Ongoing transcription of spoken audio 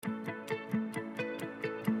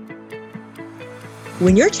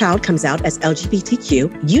When your child comes out as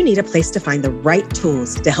LGBTQ, you need a place to find the right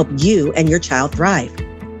tools to help you and your child thrive.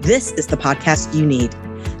 This is the podcast you need.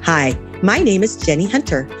 Hi, my name is Jenny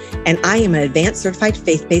Hunter, and I am an advanced certified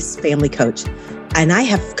faith-based family coach. And I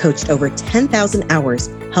have coached over 10,000 hours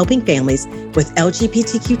helping families with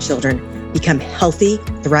LGBTQ children become healthy,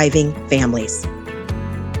 thriving families.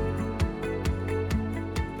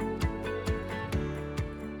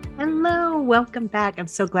 Hello, welcome back. I'm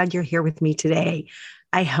so glad you're here with me today.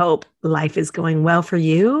 I hope life is going well for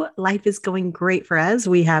you. Life is going great for us.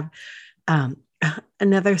 We have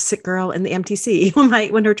another sick girl in the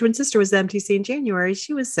MTC. When her twin sister was the MTC in January,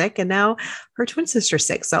 she was sick, and now her twin sister's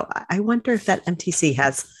sick. So I wonder if that MTC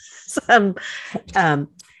has some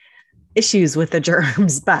issues with the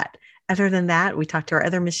germs. But other than that, we talked to our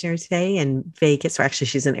other missionary today in Vegas, or actually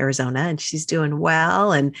she's in Arizona, and she's doing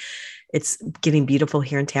well. And it's getting beautiful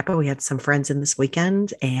here in Tampa. We had some friends in this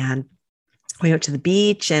weekend, and we went to the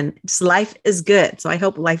beach, and life is good. So I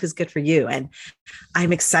hope life is good for you. And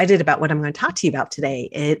I'm excited about what I'm going to talk to you about today.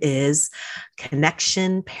 It is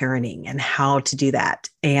connection parenting and how to do that.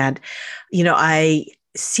 And, I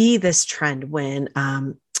see this trend when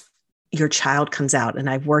your child comes out, and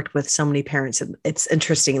I've worked with so many parents, and it's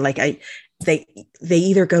interesting. They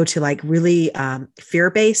either go to really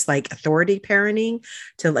fear-based, authority parenting,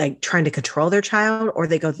 to trying to control their child, or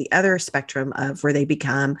they go to the other spectrum of where they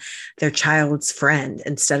become their child's friend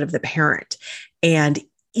instead of the parent. And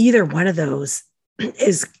either one of those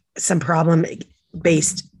is some problem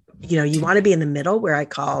based. You want to be in the middle, where I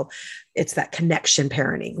call it's that connection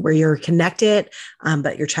parenting, where you're connected,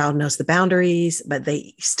 but your child knows the boundaries, but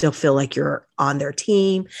they still feel like you're on their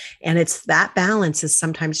team. And it's that balance is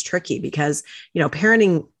sometimes tricky because,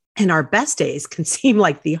 parenting in our best days can seem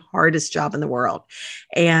like the hardest job in the world.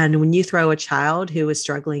 And when you throw a child who is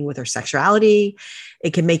struggling with their sexuality,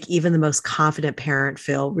 it can make even the most confident parent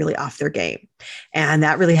feel really off their game. And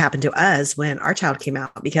that really happened to us when our child came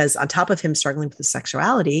out, because on top of him struggling with his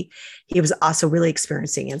sexuality, he was also really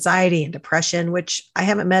experiencing anxiety and depression, which I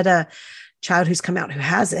haven't met a child who's come out who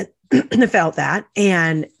hasn't felt that,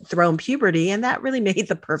 and thrown puberty. And that really made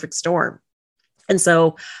the perfect storm. And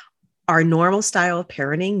so our normal style of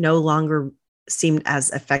parenting no longer seemed as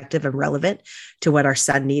effective and relevant to what our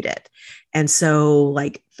son needed. And so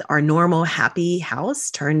our normal happy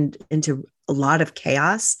house turned into a lot of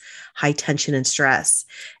chaos, high tension, and stress.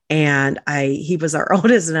 And he was our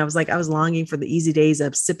oldest, and I was longing for the easy days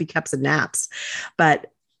of sippy cups and naps, but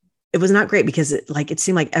it was not great because it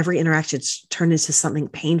seemed like every interaction turned into something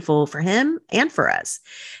painful for him and for us.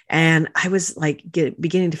 And I was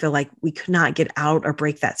beginning to feel like we could not get out or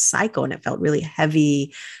break that cycle. And it felt really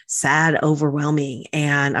heavy, sad, overwhelming.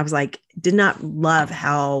 And I was did not love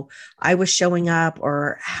how I was showing up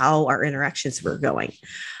or how our interactions were going.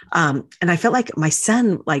 And I felt like my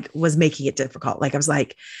son was making it difficult.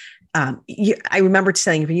 I remember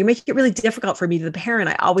saying, you make it really difficult for me to the parent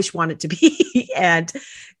I always wanted to be. And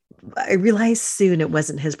I realized soon it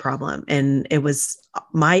wasn't his problem, and it was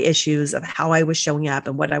my issues of how I was showing up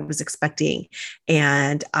and what I was expecting.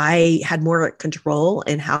 And I had more control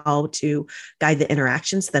in how to guide the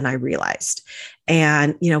interactions than I realized.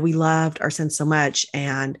 And, we loved our son so much,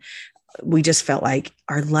 and we just felt like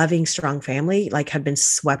our loving, strong family, had been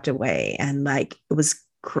swept away. And it was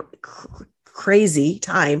crazy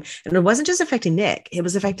time. And it wasn't just affecting Nick, it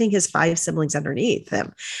was affecting his 5 siblings underneath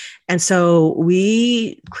him. And so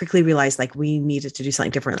we quickly realized we needed to do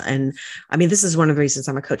something different. And this is one of the reasons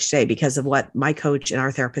I'm a coach today, because of what my coach and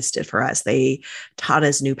our therapist did for us. They taught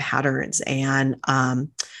us new patterns, and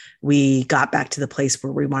we got back to the place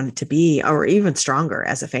where we wanted to be, or even stronger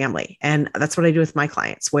as a family. And that's what I do with my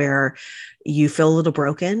clients, where you feel a little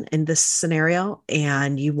broken in this scenario,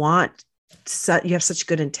 and you have such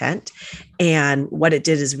good intent. And what it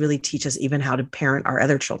did is really teach us even how to parent our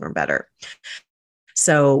other children better.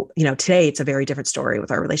 So, today it's a very different story with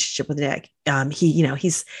our relationship with Nick.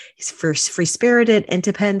 He's free-spirited,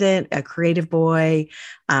 independent, a creative boy.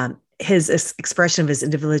 His expression of his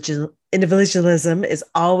individualism is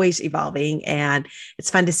always evolving, and it's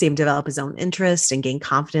fun to see him develop his own interest and gain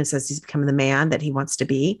confidence as he's becoming the man that he wants to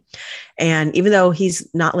be. And even though he's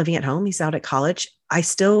not living at home, he's out at college,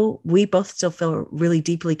 we both still feel really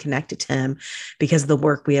deeply connected to him because of the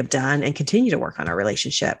work we have done and continue to work on our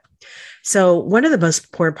relationship. So one of the most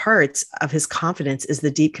important parts of his confidence is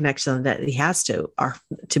the deep connection that he has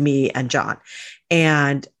to me and John.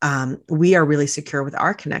 And we are really secure with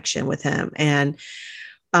our connection with him. And,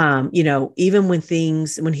 even when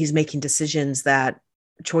he's making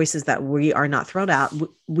choices that we are not thrown out,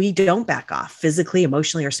 we don't back off physically,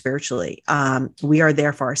 emotionally, or spiritually. We are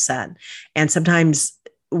there for our son. And sometimes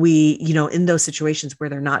in those situations where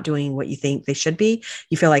they're not doing what you think they should be,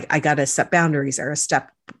 you feel like I got to set boundaries or a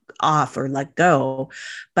step off or let go.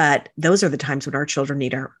 But those are the times when our children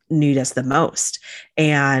need us the most.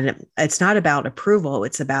 And it's not about approval.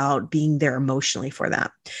 It's about being there emotionally for them.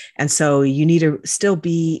 And so you need to still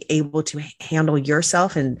be able to handle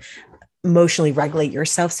yourself and emotionally regulate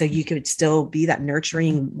yourself so you could still be that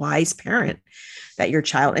nurturing, wise parent that your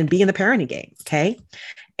child and be in the parenting game. Okay.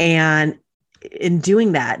 And in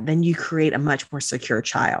doing that, then you create a much more secure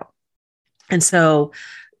child. And so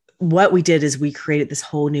what we did is we created this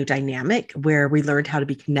whole new dynamic where we learned how to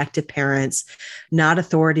be connected parents, not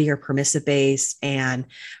authority or permissive based, and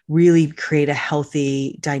really create a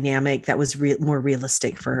healthy dynamic that was more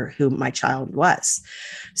realistic for who my child was.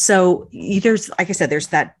 So there's, like I said, there's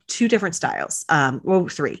that two different styles,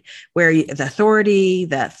 three, where the authority,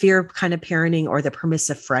 the fear kind of parenting, or the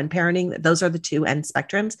permissive friend parenting. Those are the two end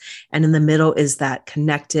spectrums. And in the middle is that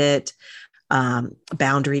connected,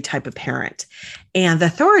 boundary type of parent. And the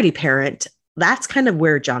authority parent, that's kind of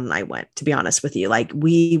where John and I went, to be honest with you. Like,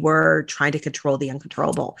 we were trying to control the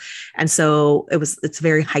uncontrollable. And so it's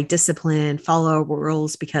very high discipline, follow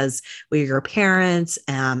rules because we're your parents.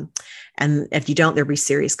 And if you don't, there'll be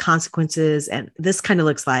serious consequences. And this kind of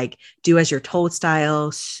looks like do as you're told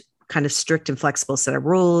style, kind of strict and flexible set of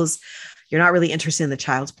rules. You're not really interested in the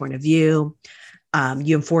child's point of view.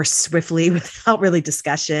 You enforce swiftly without really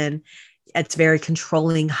discussion. It's very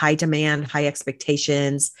controlling, high demand, high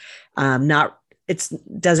expectations. It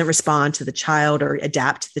doesn't respond to the child or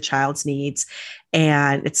adapt to the child's needs.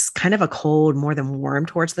 And it's kind of a cold more than warm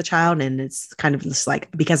towards the child. And it's kind of just like,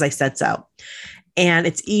 because I said so. And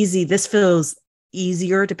it's easy. This feels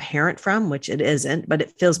easier to parent from, which it isn't, but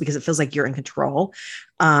it feels like you're in control.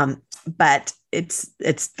 But it's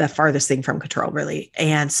the farthest thing from control, really.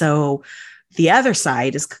 And so the other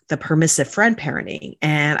side is the permissive friend parenting.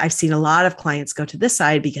 And I've seen a lot of clients go to this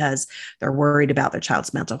side because they're worried about their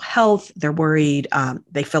child's mental health. They're worried.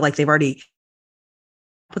 They feel like they've already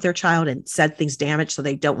with their child and said things damaged, so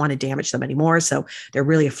they don't want to damage them anymore. So they're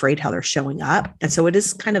really afraid how they're showing up. And so it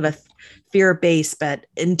is kind of a fear-based, but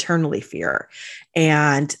internally fear.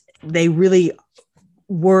 And they really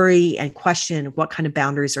worry and question what kind of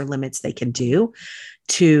boundaries or limits they can do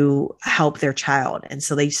to help their child. And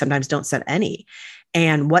so they sometimes don't set any.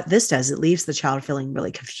 And what this does, it leaves the child feeling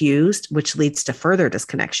really confused, which leads to further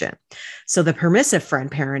disconnection. So the permissive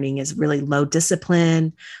friend parenting is really low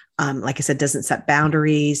discipline. Like I said, doesn't set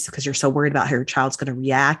boundaries because you're so worried about how your child's going to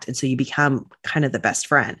react. And so you become kind of the best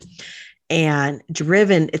friend. And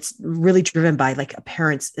it's really driven by like a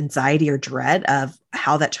parent's anxiety or dread of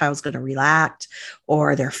how that child's going to react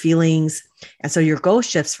or their feelings. And so your goal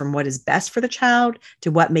shifts from what is best for the child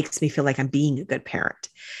to what makes me feel like I'm being a good parent.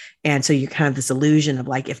 And so you're kind of this illusion of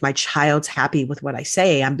like, if my child's happy with what I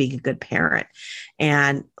say, I'm being a good parent.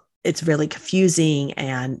 And it's really confusing.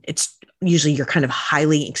 And it's usually you're kind of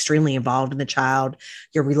extremely involved in the child.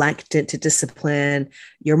 You're reluctant to discipline.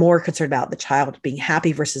 You're more concerned about the child being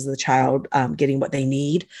happy versus the child getting what they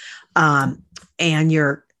need. And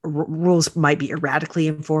your rules might be erratically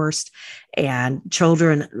enforced. And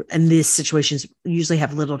children in these situations usually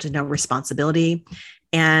have little to no responsibility.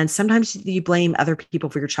 And sometimes you blame other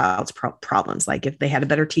people for your child's problems, like if they had a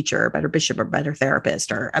better teacher, or a better bishop, or a better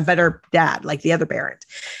therapist, or a better dad, like the other parent.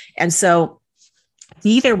 And so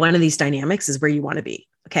either one of these dynamics is where you want to be.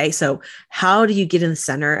 Okay. So how do you get in the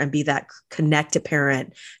center and be that connected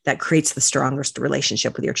parent that creates the strongest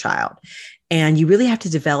relationship with your child? And you really have to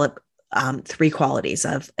develop three qualities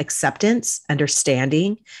of acceptance,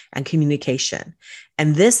 understanding, and communication.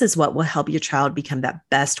 And this is what will help your child become that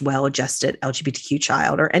best, well-adjusted LGBTQ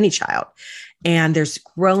child or any child. And there's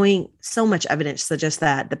growing so much evidence suggests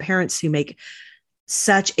that the parents who make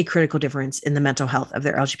such a critical difference in the mental health of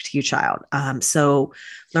their LGBTQ child. So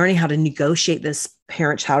learning how to negotiate this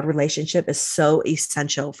parent-child relationship is so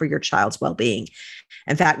essential for your child's well-being.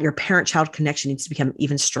 In fact, your parent-child connection needs to become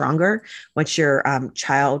even stronger once your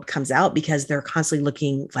child comes out, because they're constantly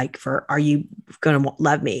looking like are you going to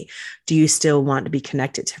love me? Do you still want to be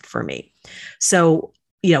connected for me? So,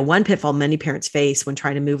 one pitfall many parents face when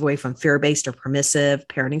trying to move away from fear-based or permissive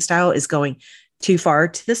parenting style is going too far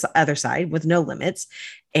to this other side with no limits.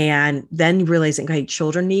 And then realizing, okay,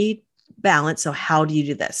 children need balance. So how do you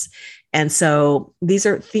do this? And so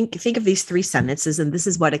think of these three sentences, and this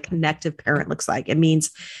is what a connective parent looks like. It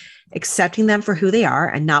means accepting them for who they are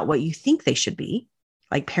and not what you think they should be,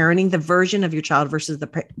 like parenting the version of your child versus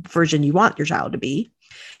the version you want your child to be.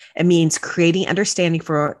 It means creating understanding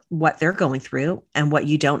for what they're going through and what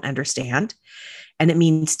you don't understand. And it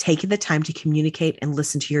means taking the time to communicate and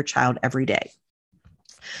listen to your child every day.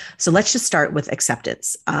 So let's just start with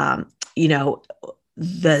acceptance. You know,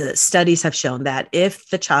 the studies have shown that if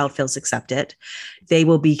the child feels accepted, they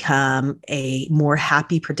will become a more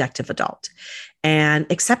happy, productive adult.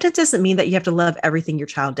 And acceptance doesn't mean that you have to love everything your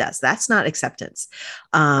child does. That's not acceptance.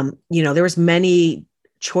 You know, there was many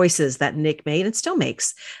choices that Nick made and still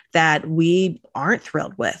makes that we aren't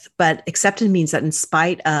thrilled with. But acceptance means that in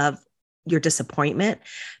spite of your disappointment,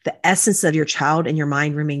 the essence of your child and your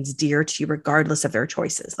mind remains dear to you regardless of their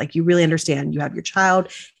choices. Like you really understand you have your child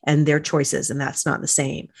and their choices, and that's not the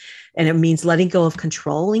same. And it means letting go of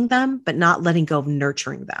controlling them, but not letting go of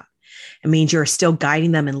nurturing them. It means you're still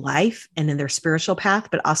guiding them in life and in their spiritual path,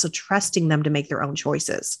 but also trusting them to make their own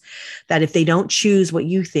choices. That if they don't choose what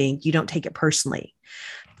you think, you don't take it personally.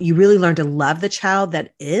 You really learn to love the child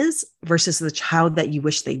that is versus the child that you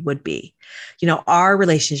wish they would be. You know, our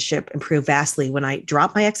relationship improved vastly when I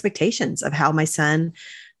dropped my expectations of how my son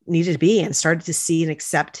needed to be and started to see and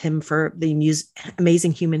accept him for the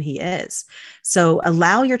amazing human he is. So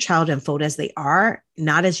allow your child to unfold as they are,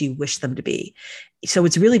 not as you wish them to be. So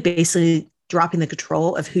it's really basically dropping the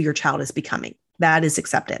control of who your child is becoming. That is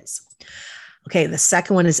acceptance. Okay, the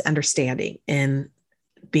second one is understanding and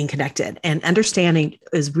being connected. And understanding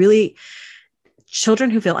is really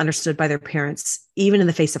children who feel understood by their parents, even in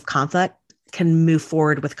the face of conflict, can move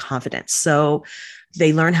forward with confidence. So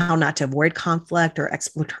they learn how not to avoid conflict or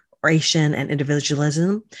exploration and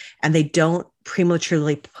individualism, and they don't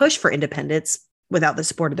prematurely push for independence without the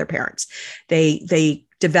support of their parents. They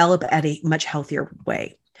develop at a much healthier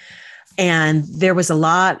way. And there was a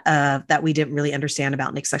lot of that we didn't really understand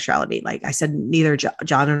about Nick's sexuality. Like I said, neither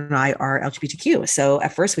John and I are LGBTQ. So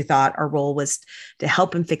at first we thought our role was to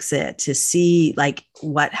help him fix it, to see like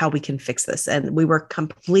how we can fix this. And we were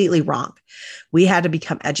completely wrong. We had to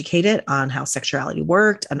become educated on how sexuality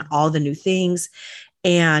worked and all the new things.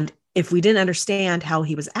 And if we didn't understand how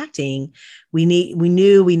he was acting, we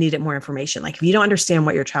knew we needed more information. Like if you don't understand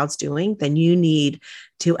what your child's doing, then you need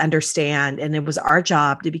to understand. And it was our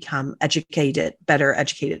job to become better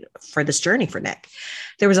educated for this journey for Nick.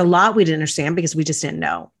 There was a lot we didn't understand because we just didn't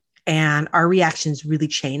know. And our reactions really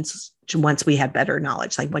changed once we had better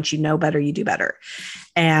knowledge. Like once you know better, you do better.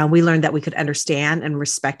 And we learned that we could understand and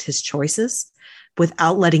respect his choices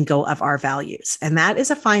without letting go of our values. And that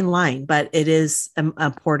is a fine line, but it is an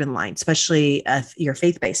important line, especially if you're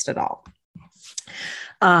faith-based at all.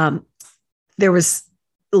 There was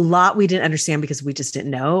a lot we didn't understand because we just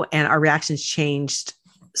didn't know. And our reactions changed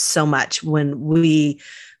so much when we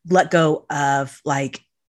let go of like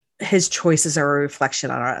his choices are a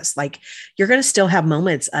reflection on us. Like you're going to still have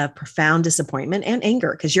moments of profound disappointment and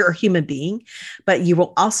anger because you're a human being, but you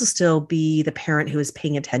will also still be the parent who is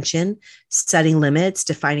paying attention, setting limits,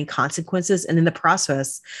 defining consequences. And in the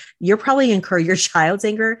process, you'll probably incur your child's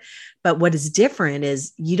anger. But what is different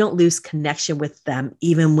is you don't lose connection with them,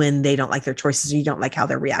 even when they don't like their choices, or you don't like how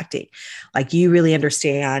they're reacting. Like you really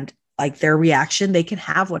understand like their reaction, they can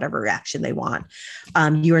have whatever reaction they want.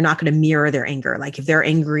 You are not going to mirror their anger. Like if they're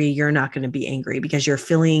angry, you're not going to be angry because you're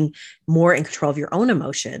feeling more in control of your own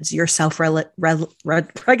emotions. You're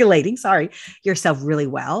regulating yourself really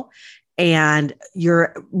well. And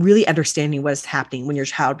you're really understanding what is happening when your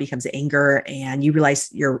child becomes angry and you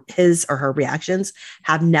realize his or her reactions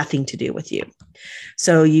have nothing to do with you.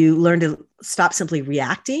 So you learn to stop simply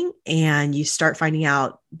reacting and you start finding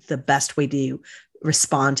out the best way to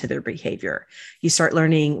respond to their behavior. You start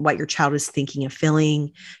learning what your child is thinking and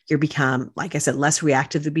feeling. You become, like I said, less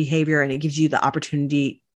reactive to behavior. And it gives you the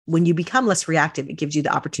opportunity, when you become less reactive, it gives you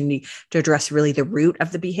the opportunity to address really the root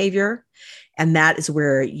of the behavior. And that is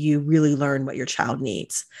where you really learn what your child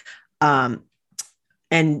needs.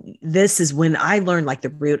 And this is when I learned like the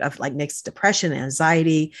root of like Nick's depression and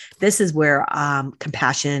anxiety. This is where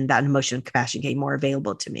compassion, that emotion of compassion came more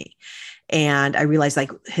available to me. And I realized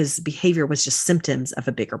like his behavior was just symptoms of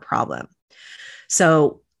a bigger problem.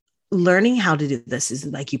 So learning how to do this is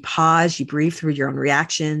like you pause, you breathe through your own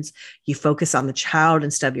reactions, you focus on the child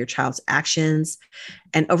instead of your child's actions.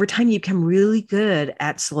 And over time, you become really good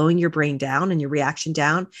at slowing your brain down and your reaction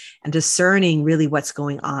down and discerning really what's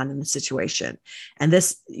going on in the situation. And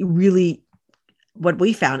this really, what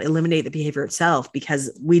we found, eliminate the behavior itself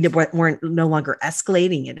because we weren't no longer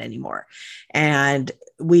escalating it anymore. And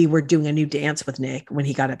we were doing a new dance with Nick when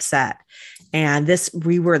he got upset. And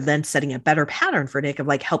we were then setting a better pattern for Nick of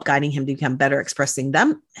like help guiding him to become better expressing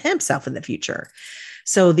himself in the future.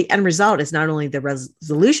 So the end result is not only the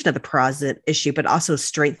resolution of the present issue, but also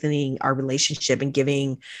strengthening our relationship and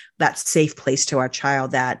giving that safe place to our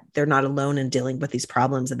child that they're not alone in dealing with these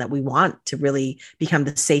problems and that we want to really become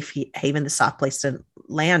the safe haven, the soft place to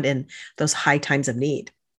land in those high times of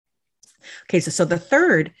need. Okay. So the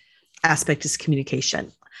third aspect is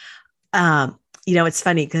communication. It's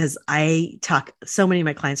funny because I talk, so many of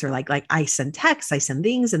my clients are like I send texts, I send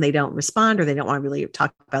things and they don't respond or they don't want to really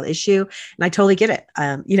talk about the issue. And I totally get it.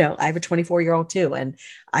 I have a 24-year-old too, and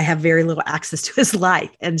I have very little access to his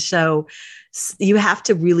life. And so you have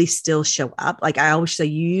to really still show up. Like I always say,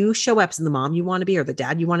 you show up as the mom you want to be or the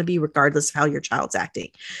dad you want to be, regardless of how your child's acting.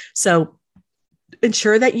 So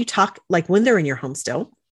ensure that you talk like when they're in your home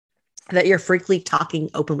still, that you're frequently talking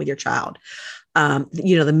open with your child.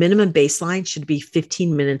 The minimum baseline should be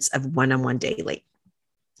 15 minutes of one-on-one daily.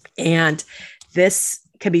 And this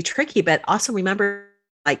can be tricky, but also remember,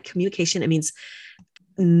 like communication, it means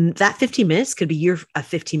that 15 minutes could be your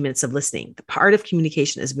 15 minutes of listening. The part of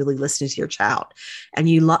communication is really listening to your child. And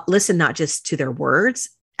you listen not just to their words,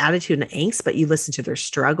 attitude, and angst, but you listen to their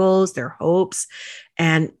struggles, their hopes,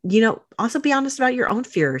 and, also be honest about your own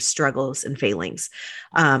fears, struggles, and failings.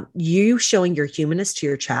 You showing your humanness to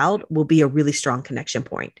your child will be a really strong connection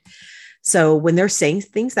point. So when they're saying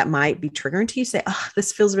things that might be triggering to you, say, oh,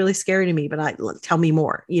 this feels really scary to me, but tell me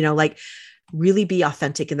more, really be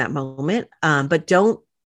authentic in that moment. But don't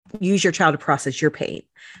use your child to process your pain.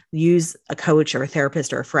 Use a coach or a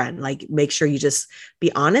therapist or a friend. Like make sure you just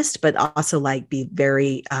be honest, but also like be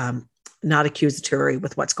very not accusatory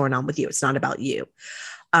with what's going on with you. It's not about you.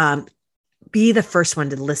 Be the first one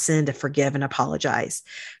to listen, to forgive, and apologize.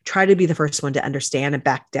 Try to be the first one to understand and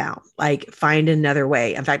back down. Like find another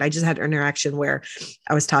way. In fact, I just had an interaction where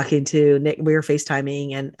I was talking to Nick. We were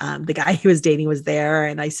FaceTiming, and the guy he was dating was there.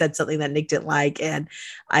 And I said something that Nick didn't like, and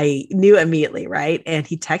I knew immediately, right? And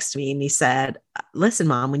he texted me and he said, "Listen,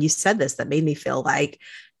 Mom, when you said this, that made me feel like,"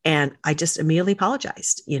 and I just immediately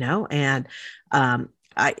apologized, and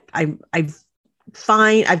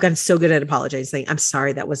I've gotten so good at apologizing. I'm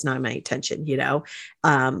sorry. That was not my intention,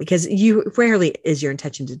 because you rarely is your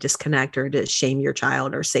intention to disconnect or to shame your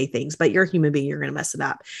child or say things, but you're a human being, you're going to mess it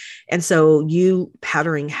up. And so you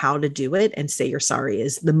patterning how to do it and say you're sorry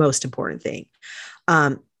is the most important thing.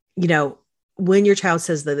 When your child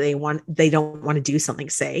says that they don't want to do something,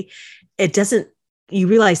 say it doesn't, you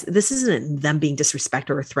realize this isn't them being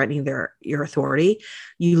disrespectful or threatening your authority.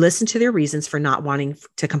 You listen to their reasons for not wanting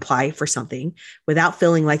to comply for something without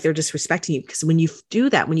feeling like they're disrespecting you. Because when you do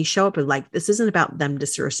that, when you show up with like, this isn't about them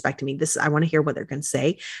disrespecting me, I want to hear what they're going to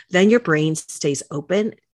say, then your brain stays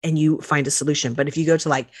open and you find a solution. But if you go to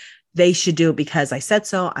like, they should do it because I said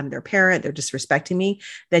so, I'm their parent, they're disrespecting me,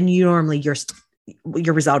 then you normally, your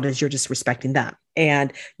result is you're disrespecting them.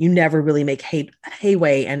 And you never really make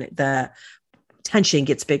headway, and the tension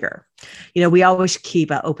gets bigger. We always keep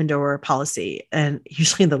an open door policy, and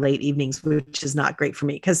usually in the late evenings, which is not great for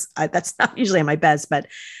me because that's not usually at my best, but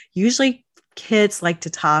usually kids like to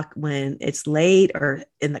talk when it's late or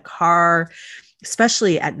in the car,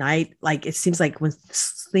 especially at night. Like it seems like when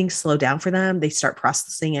things slow down for them, they start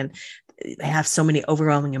processing and they have so many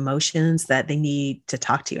overwhelming emotions that they need to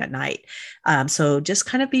talk to you at night. So just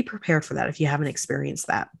kind of be prepared for that if you haven't experienced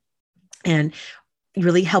that. And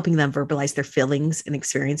really helping them verbalize their feelings and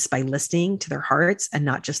experience by listening to their hearts and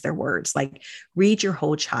not just their words. Like read your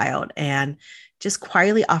whole child and just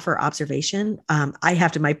quietly offer observation. I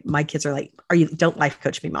have to, my kids are like, don't life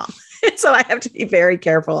coach me, Mom. So I have to be very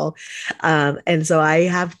careful. And so I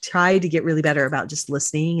have tried to get really better about just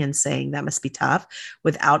listening and saying that must be tough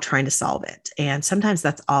without trying to solve it. And sometimes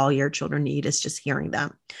that's all your children need, is just hearing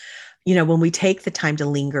them. When we take the time to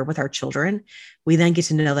linger with our children, we then get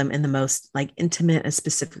to know them in the most like intimate and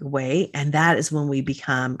specific way. And that is when we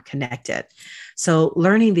become connected. So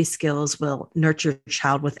learning these skills will nurture your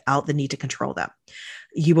child without the need to control them.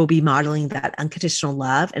 You will be modeling that unconditional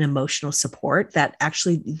love and emotional support that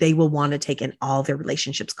actually they will want to take in all their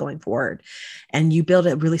relationships going forward. And you build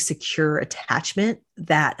a really secure attachment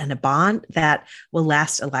and a bond that will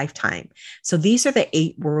last a lifetime. So these are the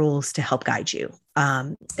 8 rules to help guide you.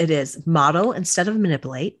 It is model instead of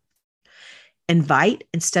manipulate, invite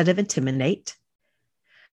instead of intimidate,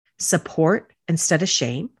 support instead of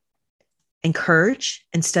shame, encourage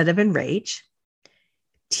instead of enrage,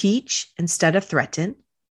 teach instead of threaten,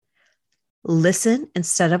 listen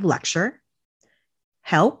instead of lecture,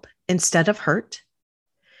 help instead of hurt,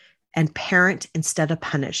 and parent instead of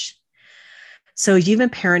punish. So you've been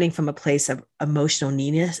parenting from a place of emotional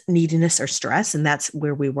neediness or stress. And that's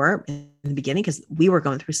where we were in the beginning, because we were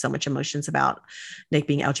going through so much emotions about Nick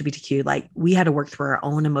being LGBTQ. Like we had to work through our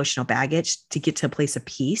own emotional baggage to get to a place of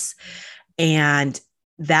peace. And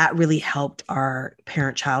that really helped our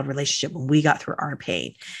parent-child relationship when we got through our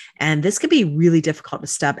pain. And this could be really difficult to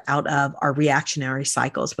step out of our reactionary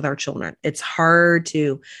cycles with our children. It's hard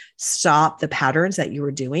to stop the patterns that you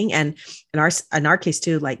were doing. And in our case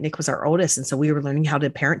too, like Nick was our oldest. And so we were learning how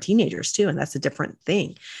to parent teenagers too. And that's a different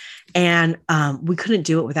thing. And we couldn't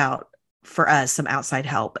do it without, for us, some outside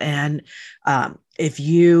help. And if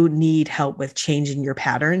you need help with changing your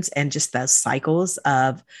patterns and just those cycles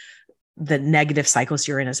of the negative cycles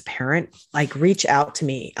you're in as a parent, like reach out to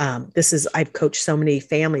me. I've coached so many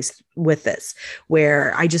families with this,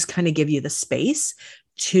 where I just kind of give you the space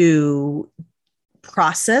to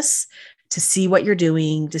process, to see what you're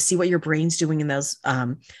doing, to see what your brain's doing in those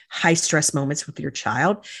high stress moments with your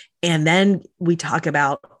child. And then we talk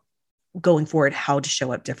about going forward, how to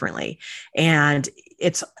show up differently. And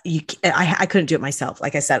I couldn't do it myself.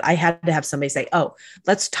 Like I said, I had to have somebody say, oh,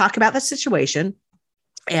 let's talk about the situation.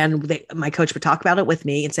 And my coach would talk about it with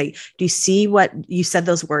me and say, do you see what you said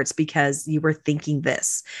those words because you were thinking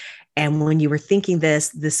this? And when you were thinking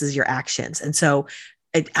this is your actions. And so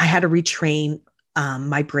I had to retrain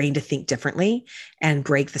my brain to think differently and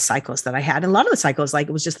break the cycles that I had. And a lot of the cycles, like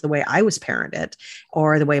it was just the way I was parented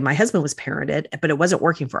or the way my husband was parented, but it wasn't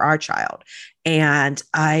working for our child. And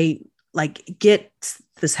I get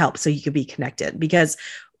this help so you could be connected, because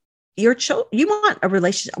you want a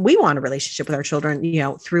relationship. We want a relationship with our children,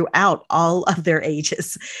 throughout all of their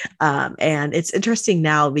ages. And it's interesting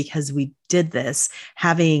now because we did this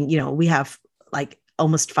having, we have like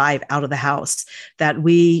almost 5 out of the house, that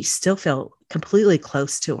we still feel completely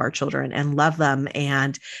close to our children and love them.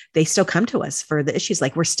 And they still come to us for the issues.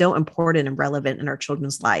 Like we're still important and relevant in our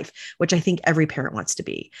children's life, which I think every parent wants to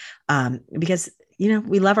be, because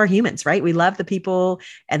we love our humans, right? We love the people,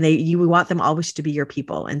 and we want them always to be your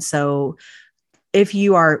people. And so if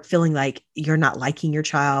you are feeling like you're not liking your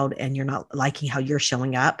child and you're not liking how you're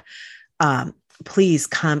showing up, please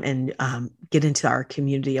come and get into our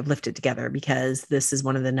community of Lift It Together, because this is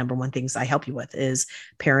one of the number one things I help you with is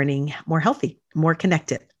parenting more healthy, more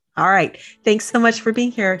connected. All right. Thanks so much for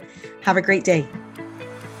being here. Have a great day.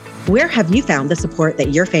 Where have you found the support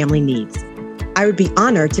that your family needs? I would be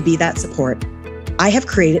honored to be that support. I have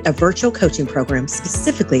created a virtual coaching program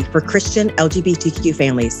specifically for Christian LGBTQ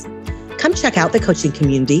families. Come check out the coaching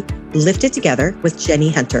community, Lift It Together with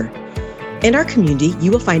Jenny Hunter. In our community,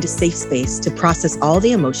 you will find a safe space to process all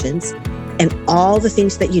the emotions and all the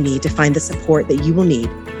things that you need to find the support that you will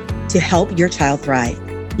need to help your child thrive.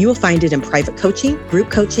 You will find it in private coaching,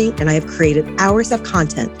 group coaching, and I have created hours of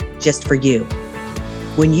content just for you.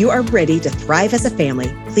 When you are ready to thrive as a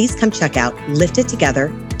family, please come check out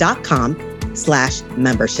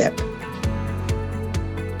liftittogether.com/membership.